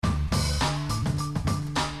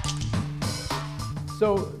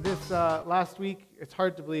So this last week, it's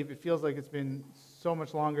hard to believe. It feels like it's been so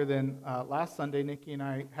much longer than last Sunday. Nikki and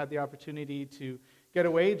I had the opportunity to get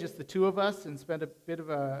away, just the two of us, and spend a bit of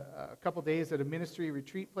a couple days at a ministry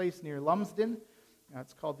retreat place near Lumsden.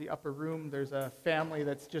 It's called the Upper Room. There's a family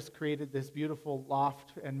that's just created this beautiful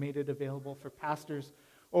loft and made it available for pastors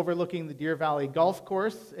overlooking the Deer Valley Golf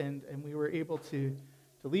Course, and we were able to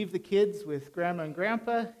leave the kids with Grandma and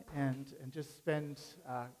Grandpa and just spend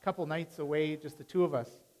a couple nights away, just the two of us.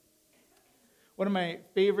 One of my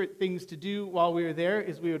favorite things to do while we were there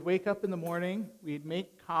is we would wake up in the morning, we'd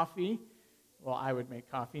make coffee. Well, I would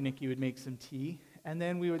make coffee, Nikki would make some tea, and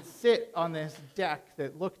then we would sit on this deck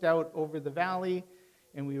that looked out over the valley,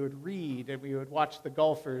 and we would read, and we would watch the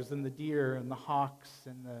golfers and the deer and the hawks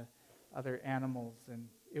and the other animals, and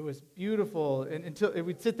it was beautiful, and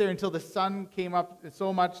we'd sit there until the sun came up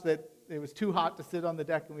so much that it was too hot to sit on the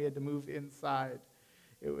deck and we had to move inside.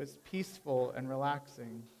 It was peaceful and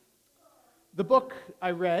relaxing. The book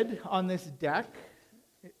I read on this deck,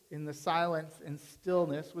 in the silence and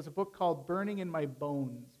stillness, was a book called Burning in My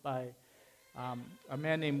Bones by a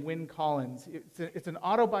man named Wynne Collins. It's an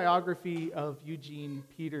autobiography of Eugene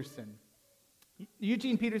Peterson.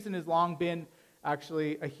 Eugene Peterson has long been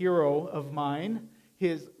actually a hero of mine.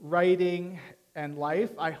 His writing and life,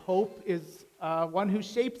 I hope, is one who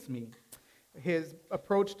shapes me. His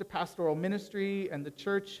approach to pastoral ministry and the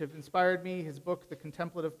church have inspired me. His book, The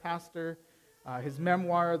Contemplative Pastor, his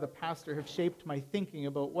memoir, The Pastor, have shaped my thinking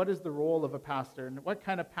about what is the role of a pastor and what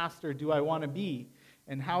kind of pastor do I want to be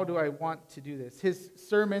and how do I want to do this. His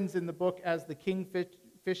sermons in the book, As the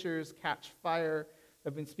Kingfishers Catch Fire,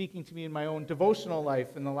 have been speaking to me in my own devotional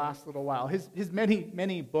life in the last little while. His many,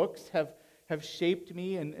 many books have shaped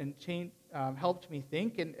me and helped me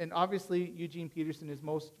think. And obviously, Eugene Peterson is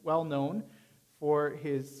most well known for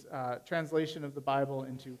his translation of the Bible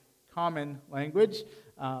into common language,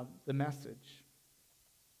 The Message.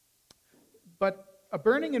 But A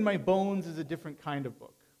Burning in My Bones is a different kind of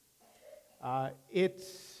book. It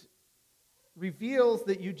reveals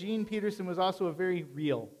that Eugene Peterson was also a very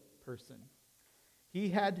real person. He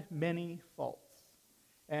had many faults.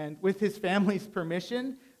 And with his family's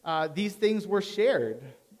permission, these things were shared.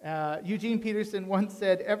 Eugene Peterson once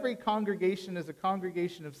said, "Every congregation is a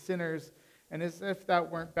congregation of sinners, and as if that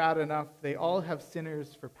weren't bad enough, they all have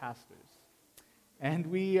sinners for pastors." And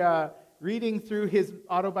reading through his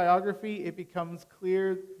autobiography, it becomes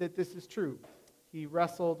clear that this is true. He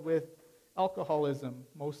wrestled with alcoholism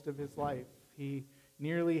most of his life. He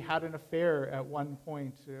nearly had an affair at one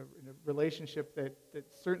point, in a relationship that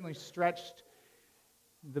certainly stretched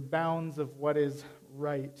the bounds of what is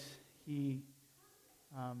right. He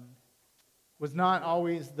was not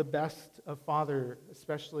always the best of father,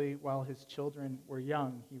 especially while his children were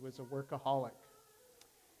young. He was a workaholic.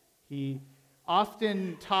 He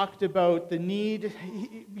often talked about the need.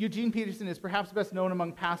 Eugene Peterson is perhaps best known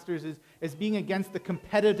among pastors as being against the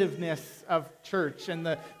competitiveness of church and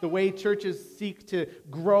the way churches seek to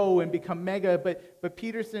grow and become mega. But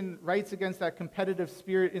Peterson writes against that competitive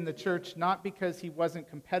spirit in the church, not because he wasn't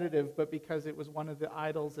competitive, but because it was one of the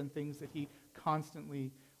idols and things that he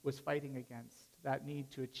constantly was fighting against, that need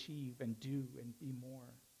to achieve and do and be more.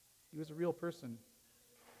 He was a real person.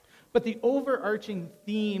 But the overarching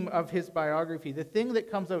theme of his biography, the thing that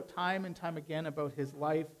comes out time and time again about his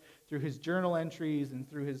life through his journal entries and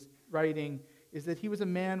through his writing, is that he was a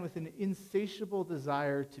man with an insatiable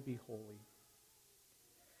desire to be holy.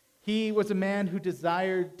 He was a man who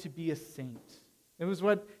desired to be a saint. It was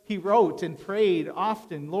what he wrote and prayed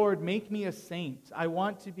often, "Lord, make me a saint. I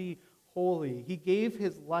want to be holy." He gave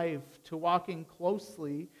his life to walking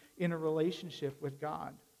closely in a relationship with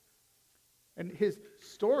God. And his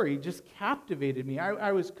story just captivated me.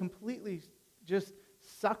 I was completely just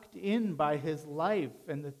sucked in by his life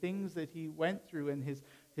and the things that he went through and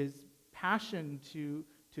his passion to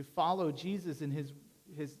follow Jesus and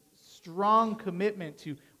his strong commitment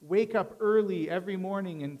to wake up early every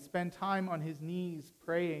morning and spend time on his knees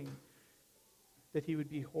praying that he would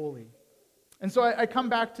be holy. And so I come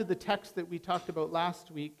back to the text that we talked about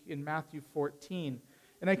last week in Matthew 14,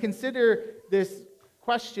 and I consider this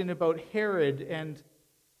question about Herod and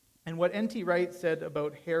what N.T. Wright said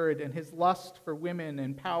about Herod and his lust for women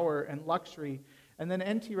and power and luxury. And then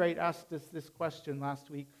N.T. Wright asked us this question last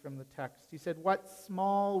week from the text. He said, "What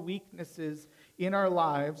small weaknesses in our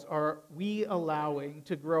lives are we allowing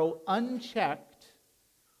to grow unchecked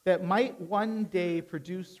that might one day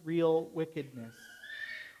produce real wickedness?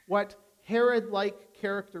 What Herod-like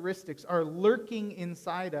characteristics are lurking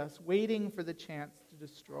inside us, waiting for the chance to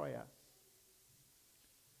destroy us?"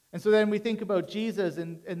 And so then we think about Jesus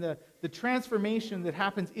and the transformation that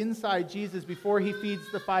happens inside Jesus before he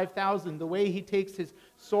feeds the 5,000, the way he takes his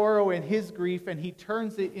sorrow and his grief and he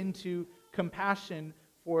turns it into compassion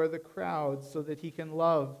for the crowds so that he can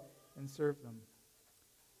love and serve them.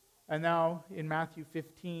 And now in Matthew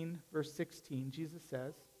 15, verse 16, Jesus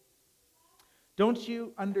says, "Don't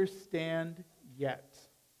you understand yet?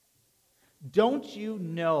 Don't you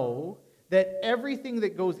know that everything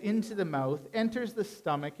that goes into the mouth enters the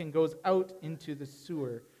stomach and goes out into the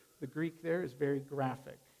sewer?" The Greek there is very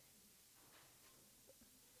graphic.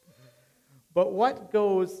 "But what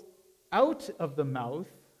goes out of the mouth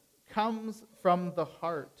comes from the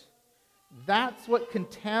heart. That's what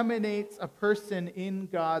contaminates a person in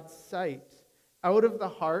God's sight. Out of the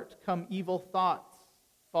heart come evil thoughts,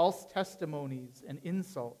 false testimonies, and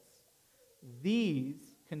insults.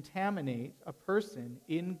 These contaminate a person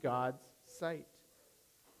in God's sight.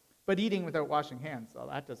 But eating without washing hands, well,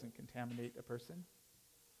 that doesn't contaminate a person."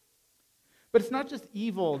 But it's not just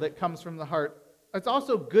evil that comes from the heart. It's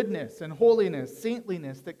also goodness and holiness,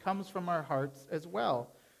 saintliness that comes from our hearts as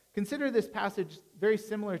well. Consider this passage very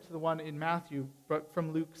similar to the one in Matthew, but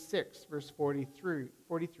from Luke 6, verse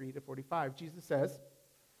 43 to 45. Jesus says,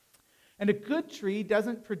 "And a good tree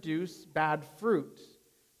doesn't produce bad fruit,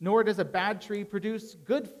 nor does a bad tree produce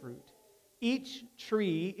good fruit. Each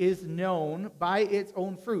tree is known by its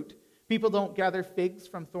own fruit. People don't gather figs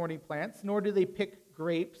from thorny plants, nor do they pick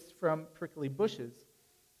grapes from prickly bushes."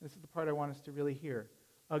 This is the part I want us to really hear.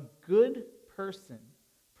 A good person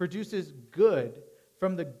produces good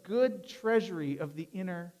from the good treasury of the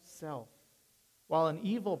inner self, while an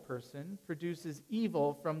evil person produces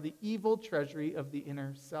evil from the evil treasury of the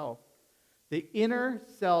inner self. The inner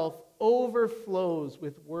self overflows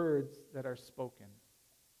with words that are spoken.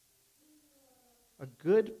 A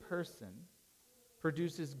good person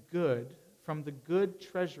produces good from the good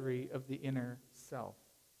treasury of the inner self.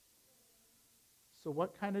 So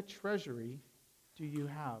what kind of treasury do you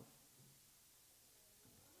have?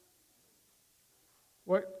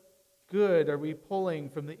 What good are we pulling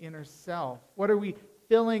from the inner self? What are we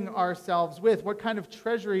filling ourselves with? What kind of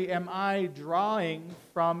treasury am I drawing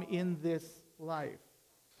from in this life?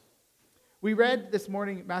 We read this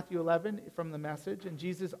morning Matthew 11 from the Message, and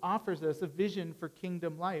Jesus offers us a vision for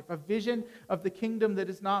kingdom life, a vision of the kingdom that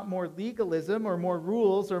is not more legalism or more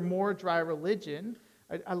rules or more dry religion.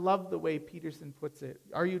 I love the way Peterson puts it.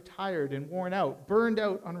 Are you tired and worn out, burned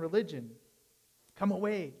out on religion? Come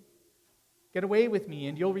away. Get away with me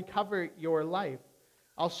and you'll recover your life.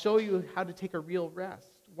 I'll show you how to take a real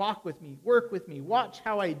rest. Walk with me, work with me, watch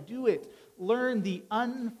how I do it. Learn the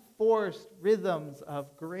unforced rhythms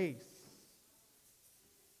of grace.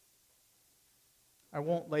 I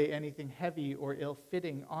won't lay anything heavy or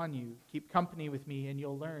ill-fitting on you. Keep company with me and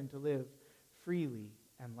you'll learn to live freely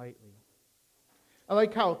and lightly. I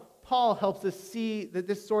like how Paul helps us see that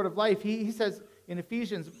this sort of life, he says in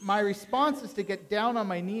Ephesians, "My response is to get down on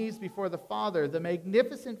my knees before the Father, the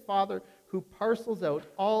magnificent Father who parcels out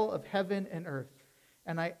all of heaven and earth.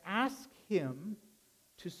 And I ask him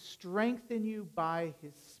to strengthen you by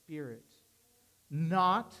his Spirit.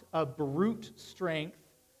 Not a brute strength,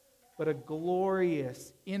 but a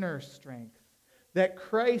glorious inner strength. That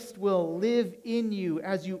Christ will live in you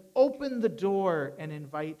as you open the door and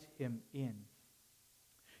invite him in."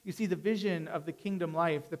 You see, the vision of the kingdom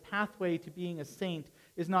life, the pathway to being a saint,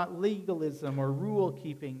 is not legalism or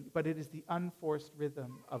rule-keeping, but it is the unforced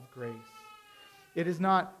rhythm of grace. It is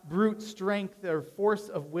not brute strength or force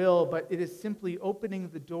of will, but it is simply opening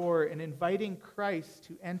the door and inviting Christ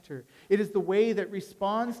to enter. It is the way that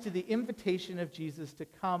responds to the invitation of Jesus to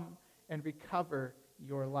come and recover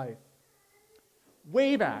your life.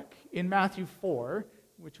 Way back in Matthew 4,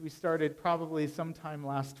 which we started probably sometime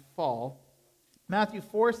last fall, Matthew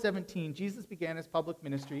 4:17, Jesus began his public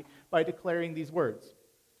ministry by declaring these words,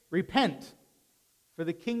 "Repent, for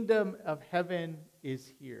the kingdom of heaven is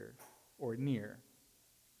here," or near.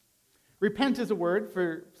 Repent is a word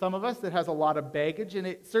for some of us that has a lot of baggage, and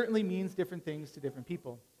it certainly means different things to different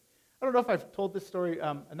people. I don't know if I've told this story.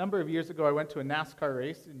 A number of years ago, I went to a NASCAR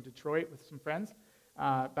race in Detroit with some friends,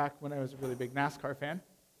 back when I was a really big NASCAR fan.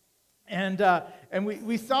 And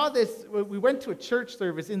we saw this, we went to a church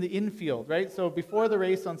service in the infield, right? So before the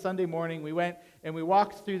race on Sunday morning, we went and we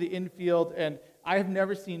walked through the infield, and I have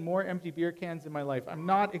never seen more empty beer cans in my life. I'm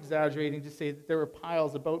not exaggerating to say that there were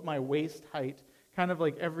piles about my waist height, kind of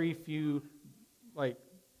like every few,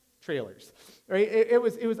 trailers, right? It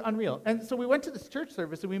was unreal. And so we went to this church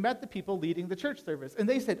service, and we met the people leading the church service. And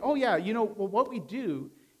they said, "Oh yeah, what we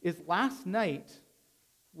do is last night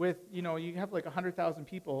with, you have like 100,000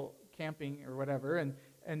 people camping or whatever, and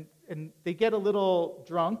and they get a little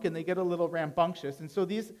drunk and they get a little rambunctious. And so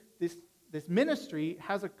this ministry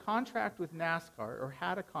has a contract with NASCAR, or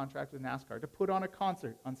had a contract with NASCAR, to put on a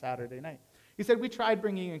concert on Saturday night. He said, we tried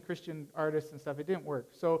bringing in Christian artists and stuff. It didn't work.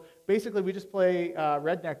 So basically, we just play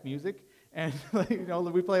redneck music. And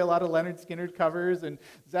we play a lot of Leonard Skinner covers and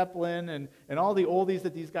Zeppelin and all the oldies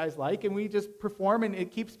that these guys like. And we just perform, and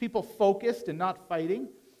it keeps people focused and not fighting.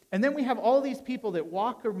 And then we have all these people that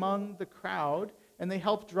walk among the crowd, and they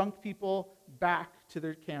help drunk people back to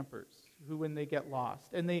their campers when they get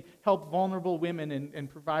lost. And they help vulnerable women and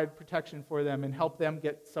provide protection for them and help them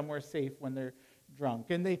get somewhere safe when they're drunk.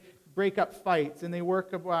 And they break up fights, and they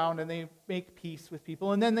work around, and they make peace with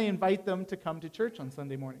people. And then they invite them to come to church on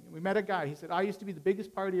Sunday morning. And we met a guy. He said, I used to be the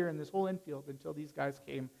biggest partier in this whole infield until these guys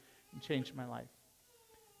came and changed my life.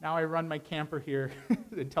 Now I run my camper here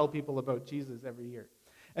and tell people about Jesus every year.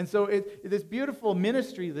 And so it's this beautiful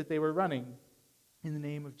ministry that they were running in the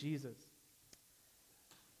name of Jesus.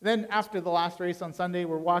 Then after the last race on Sunday,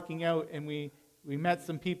 we're walking out, and we met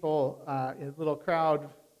some people, a little crowd,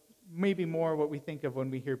 maybe more what we think of when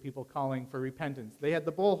we hear people calling for repentance. They had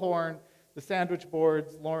the bullhorn, the sandwich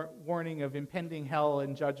boards, warning of impending hell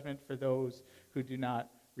and judgment for those who do not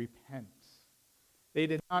repent. They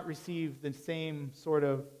did not receive the same sort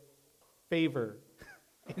of favor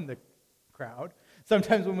in the crowd.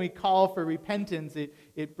 Sometimes when we call for repentance,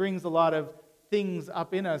 it brings a lot of things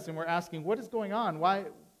up in us, and we're asking, what is going on? Why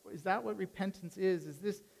is that what repentance is? Is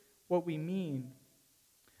this what we mean?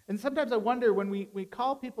 And sometimes I wonder, when we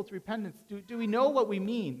call people to repentance, do we know what we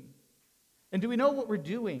mean? And do we know what we're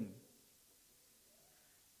doing?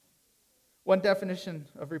 One definition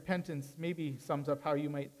of repentance maybe sums up how you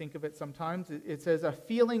might think of it sometimes. It says a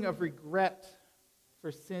feeling of regret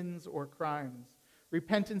for sins or crimes.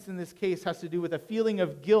 Repentance in this case has to do with a feeling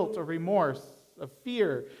of guilt or remorse, of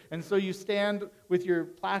fear. And so you stand with your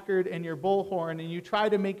placard and your bullhorn, and you try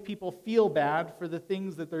to make people feel bad for the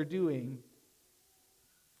things that they're doing.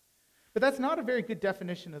 But that's not a very good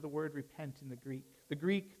definition of the word repent in the Greek. The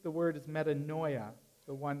Greek, the word is metanoia,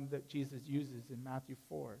 the one that Jesus uses in Matthew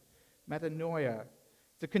 4. Metanoia.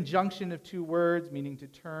 It's a conjunction of two words meaning to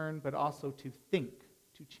turn, but also to think.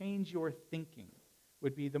 To change your thinking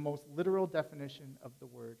would be the most literal definition of the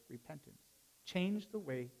word repentance. Change the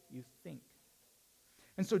way you think.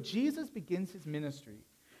 And so Jesus begins his ministry,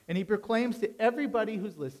 and he proclaims to everybody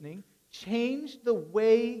who's listening, change the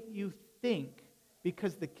way you think,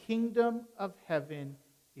 because the kingdom of heaven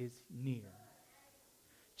is near.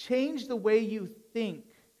 Change the way you think,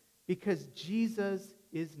 because Jesus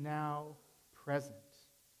is now present.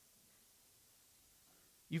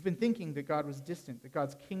 You've been thinking that God was distant, that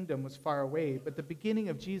God's kingdom was far away, but the beginning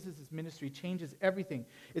of Jesus' ministry changes everything.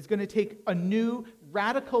 It's going to take a new,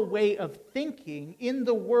 radical way of thinking in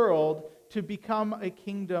the world to become a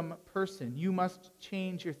kingdom person. You must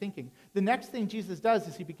change your thinking. The next thing Jesus does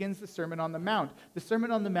is he begins the Sermon on the Mount. The Sermon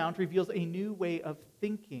on the Mount reveals a new way of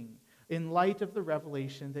thinking in light of the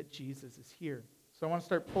revelation that Jesus is here. So I want to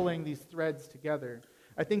start pulling these threads together.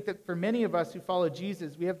 I think that for many of us who follow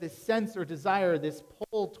Jesus, we have this sense or desire, this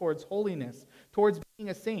pull towards holiness, towards being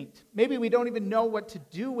a saint. Maybe we don't even know what to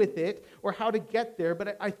do with it or how to get there,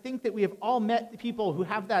 but I think that we have all met people who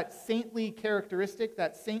have that saintly characteristic,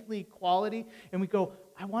 that saintly quality, and we go,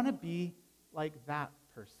 I want to be like that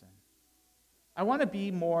person. I want to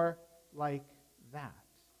be more like that.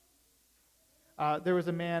 There was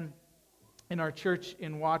a man in our church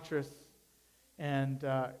in Watrous, and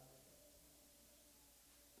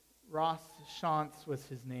Ross Shantz was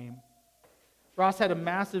his name. Ross had a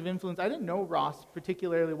massive influence. I didn't know Ross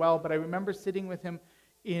particularly well, but I remember sitting with him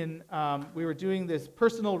we were doing this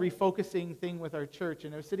personal refocusing thing with our church,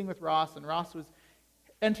 and I was sitting with Ross, and Ross was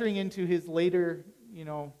entering into his later,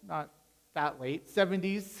 not that late,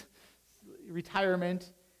 70s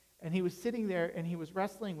retirement, and he was sitting there, and he was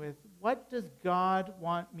wrestling with, what does God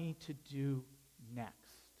want me to do next?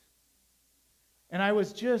 And I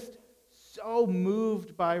was just so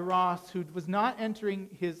moved by Ross, who was not entering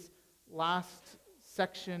his last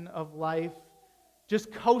section of life,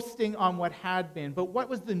 just coasting on what had been, but what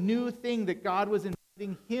was the new thing that God was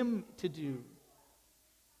inviting him to do?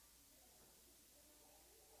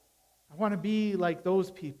 I want to be like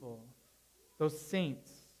those people, those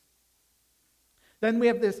saints. Then we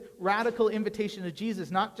have this radical invitation of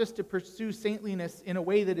Jesus, not just to pursue saintliness in a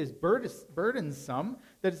way that is burdensome,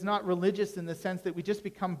 that is not religious in the sense that we just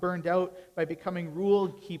become burned out by becoming rule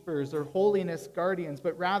keepers or holiness guardians,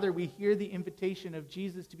 but rather we hear the invitation of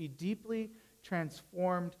Jesus to be deeply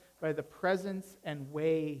transformed by the presence and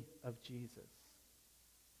way of Jesus.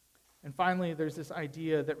 And finally, there's this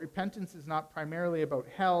idea that repentance is not primarily about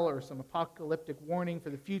hell or some apocalyptic warning for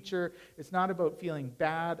the future. It's not about feeling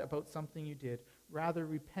bad about something you did. Rather,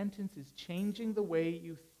 repentance is changing the way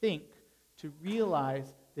you think to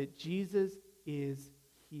realize that Jesus is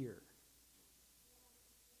here.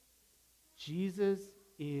 Jesus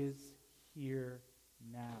is here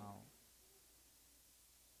now.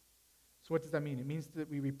 So what does that mean? It means that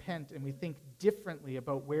we repent and we think differently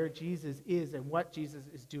about where Jesus is and what Jesus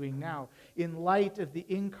is doing now. In light of the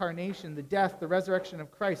incarnation, the death, the resurrection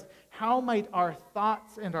of Christ, how might our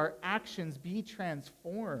thoughts and our actions be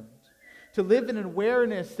transformed? To live in an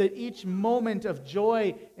awareness that each moment of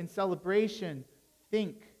joy and celebration,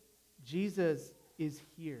 think, Jesus is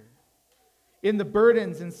here. In the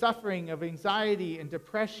burdens and suffering of anxiety and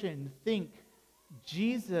depression, think,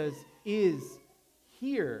 Jesus is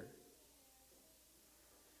here.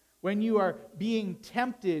 When you are being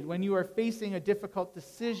tempted, when you are facing a difficult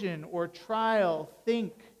decision or trial,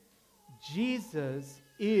 think, Jesus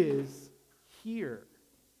is here.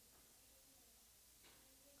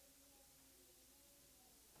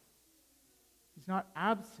 He's not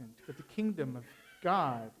absent, but the kingdom of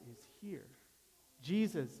God is here.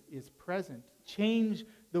 Jesus is present. Change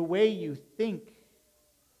the way you think.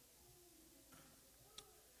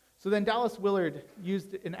 So then Dallas Willard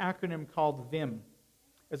used an acronym called VIM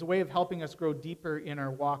as a way of helping us grow deeper in our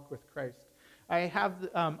walk with Christ. I have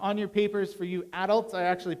on your papers for you adults, I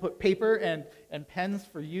actually put paper and pens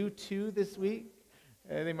for you too this week.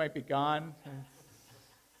 They might be gone.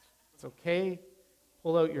 It's okay.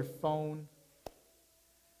 Pull out your phone.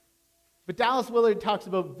 But Dallas Willard talks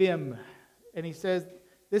about VIM, and he says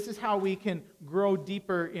this is how we can grow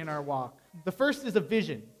deeper in our walk. The first is a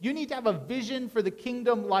vision. You need to have a vision for the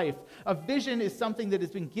kingdom life. A vision is something that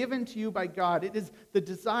has been given to you by God. It is the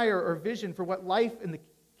desire or vision for what life in the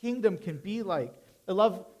kingdom can be like. I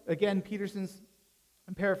love, again, Peterson's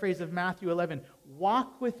paraphrase of Matthew 11.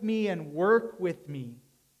 Walk with me and work with me.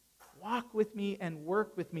 Walk with me and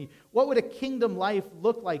work with me. What would a kingdom life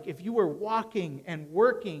look like if you were walking and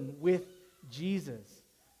working with Jesus?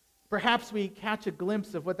 Perhaps we catch a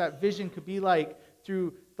glimpse of what that vision could be like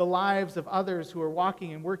through the lives of others who are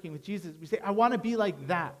walking and working with Jesus. We say, I want to be like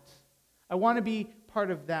that. I want to be part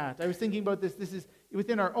of that. I was thinking about this. This is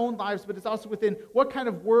within our own lives, but it's also within what kind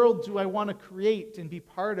of world do I want to create and be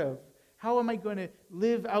part of? How am I going to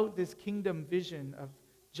live out this kingdom vision of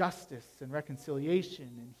justice and reconciliation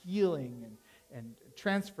and healing and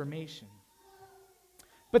transformation?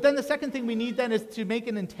 But then the second thing we need then is to make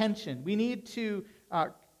an intention. We need to,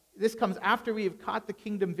 this comes after we have caught the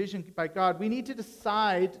kingdom vision by God, we need to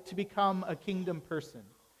decide to become a kingdom person.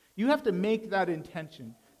 You have to make that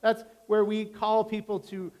intention. That's where we call people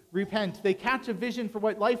to repent. They catch a vision for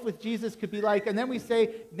what life with Jesus could be like, and then we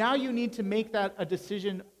say, now you need to make that a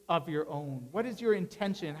decision of your own. What is your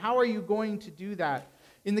intention? How are you going to do that?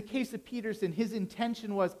 In the case of Peterson, his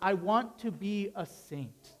intention was, I want to be a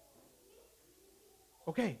saint.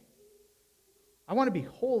 Okay. I want to be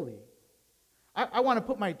holy. I want to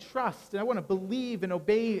put my trust, and I want to believe and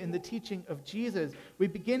obey in the teaching of Jesus. We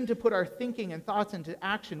begin to put our thinking and thoughts into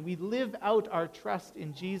action. We live out our trust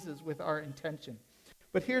in Jesus with our intention.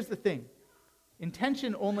 But here's the thing.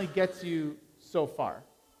 Intention only gets you so far.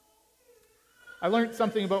 I learned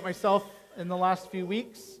something about myself in the last few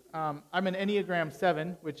weeks. I'm an Enneagram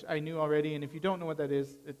 7, which I knew already, and if you don't know what that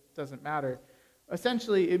is, it doesn't matter.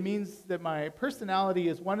 Essentially, it means that my personality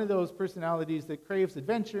is one of those personalities that craves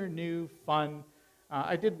adventure, new, fun.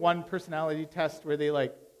 I did one personality test where they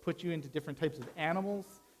put you into different types of animals,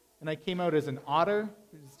 and I came out as an otter.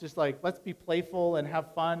 It's just let's be playful and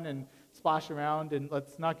have fun and splash around, and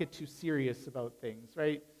let's not get too serious about things,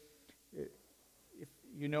 right? If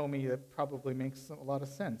you know me, that probably makes a lot of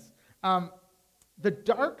sense. The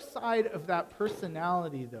dark side of that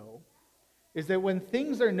personality, though, is that when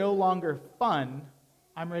things are no longer fun,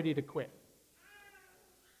 I'm ready to quit.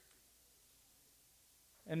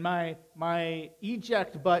 And my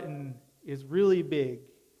eject button is really big.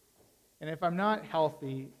 And if I'm not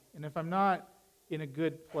healthy, and if I'm not in a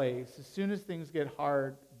good place, as soon as things get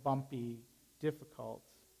hard, bumpy, difficult,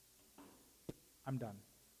 I'm done.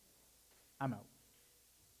 I'm out.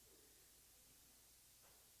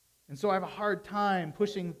 And so I have a hard time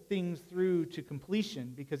pushing things through to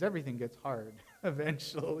completion because everything gets hard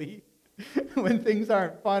eventually. When things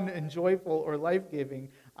aren't fun and joyful or life-giving,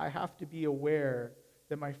 I have to be aware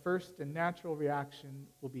that my first and natural reaction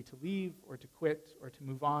will be to leave or to quit or to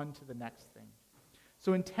move on to the next thing.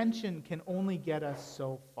 So intention can only get us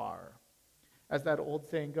so far. As that old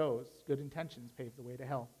saying goes, good intentions pave the way to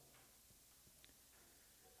hell.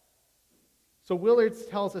 So Willard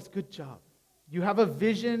tells us, good job. You have a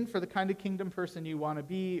vision for the kind of kingdom person you want to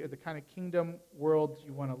be or the kind of kingdom world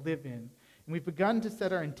you want to live in. And we've begun to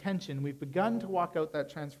set our intention. We've begun to walk out that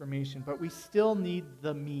transformation, but we still need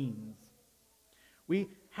the means.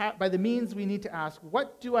 By the means, we need to ask,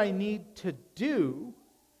 what do I need to do?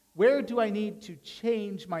 Where do I need to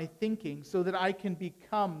change my thinking so that I can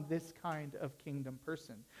become this kind of kingdom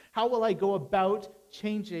person? How will I go about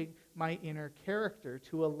changing my inner character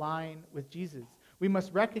to align with Jesus? We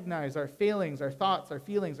must recognize our failings, our thoughts, our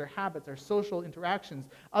feelings, our habits, our social interactions,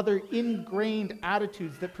 other ingrained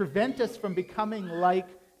attitudes that prevent us from becoming like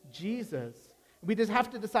Jesus. We just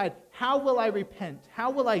have to decide, how will I repent?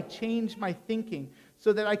 How will I change my thinking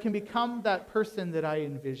so that I can become that person that I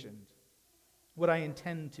envisioned, what I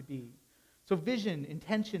intend to be? So vision,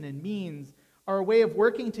 intention, and means are a way of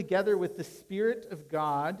working together with the Spirit of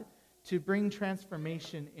God to bring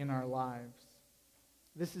transformation in our lives.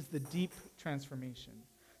 This is the deep transformation.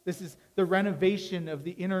 This is the renovation of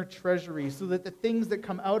the inner treasury so that the things that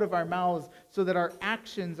come out of our mouths, so that our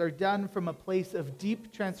actions are done from a place of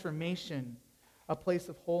deep transformation, a place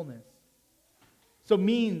of wholeness. So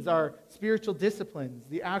means are spiritual disciplines,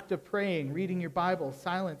 the act of praying, reading your Bible,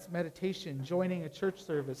 silence, meditation, joining a church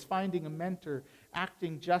service, finding a mentor,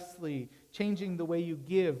 acting justly, changing the way you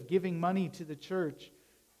give, giving money to the church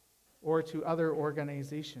or to other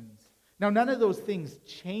organizations. Now, none of those things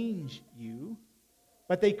change you,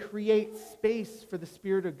 but they create space for the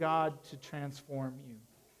Spirit of God to transform you.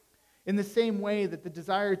 In the same way that the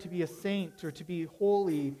desire to be a saint or to be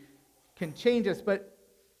holy can change us, but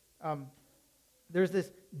there's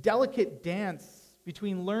this delicate dance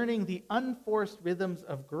between learning the unforced rhythms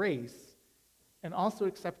of grace and also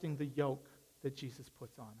accepting the yoke that Jesus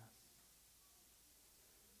puts on us.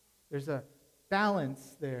 There's a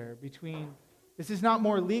balance there between, this is not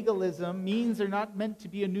more legalism. Means are not meant to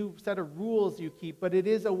be a new set of rules you keep, but it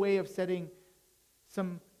is a way of setting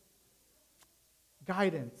some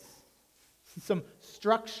guidance, some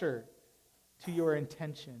structure to your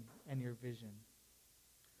intention and your vision.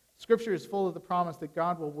 Scripture is full of the promise that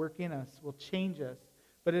God will work in us, will change us,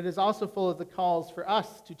 but it is also full of the calls for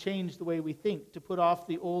us to change the way we think, to put off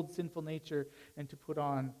the old sinful nature and to put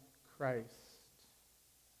on Christ,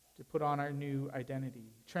 to put on our new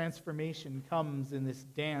identity. Transformation comes in this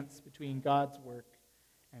dance between God's work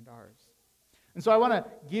and ours. And so I want to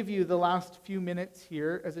give you the last few minutes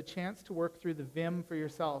here as a chance to work through the VIM for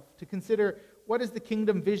yourself, to consider what is the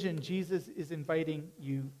kingdom vision Jesus is inviting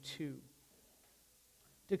you to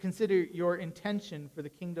consider your intention for the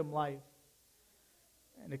kingdom life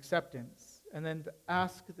and acceptance, and then to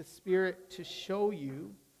ask the Spirit to show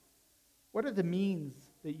you what are the means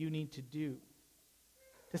that you need to do,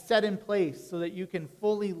 to set in place so that you can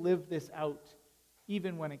fully live this out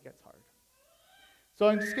even when it gets hard. So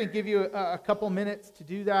I'm just going to give you a couple minutes to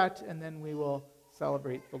do that, and then we will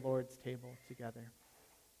celebrate the Lord's table together.